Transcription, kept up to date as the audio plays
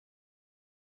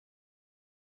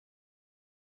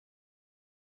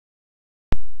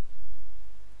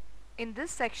In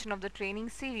this section of the training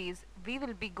series, we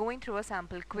will be going through a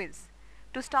sample quiz.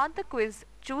 To start the quiz,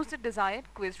 choose the desired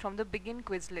quiz from the Begin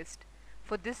Quiz list.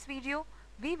 For this video,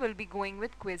 we will be going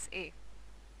with Quiz A.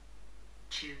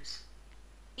 Choose.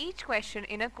 Each question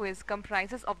in a quiz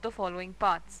comprises of the following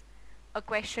parts: a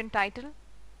question title,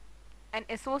 an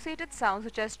associated sound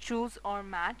such as choose or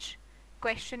match,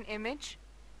 question image,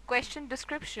 question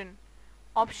description,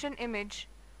 option image,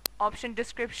 option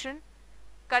description,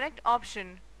 correct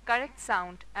option, correct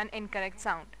sound, and incorrect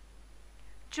sound.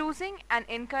 Choosing an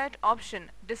incorrect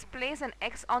option displays an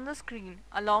X on the screen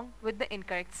along with the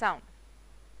incorrect sound.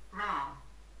 Wrong.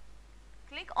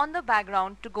 Click on the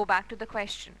background to go back to the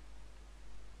question.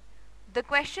 The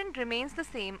question remains the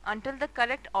same until the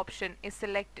correct option is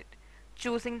selected.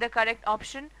 Choosing the correct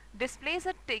option displays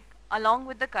a tick along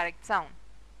with the correct sound.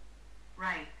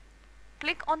 Right.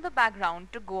 Click on the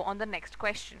background to go on the next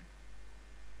question.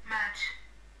 Match.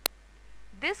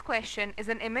 This question is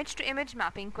an image-to-image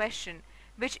mapping question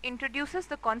which introduces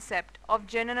the concept of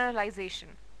generalization.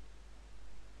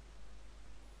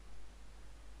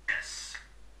 Yes.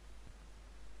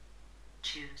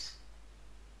 Choose.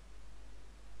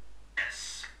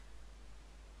 Yes.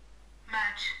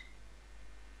 Match.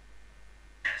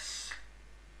 Yes.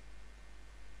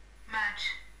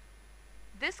 Match.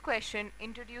 This question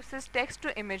introduces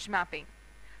text-to-image mapping.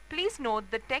 Please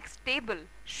note the text table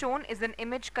shown is an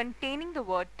image containing the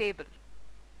word table.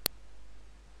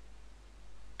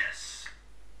 Yes.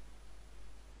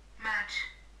 Match.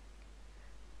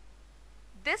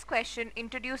 This question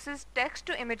introduces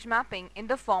text-to-image mapping in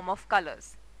the form of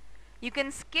colors. You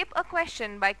can skip a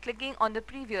question by clicking on the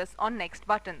previous or next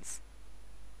buttons.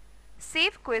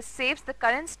 Save Quiz saves the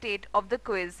current state of the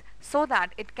quiz so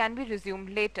that it can be resumed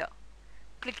later.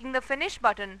 Clicking the Finish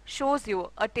button shows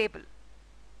you a table.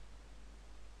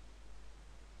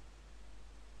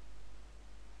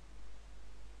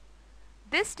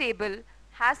 This table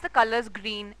has the colors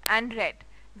green and red.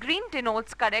 Green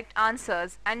denotes correct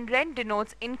answers and red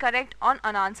denotes incorrect or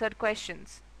unanswered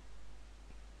questions.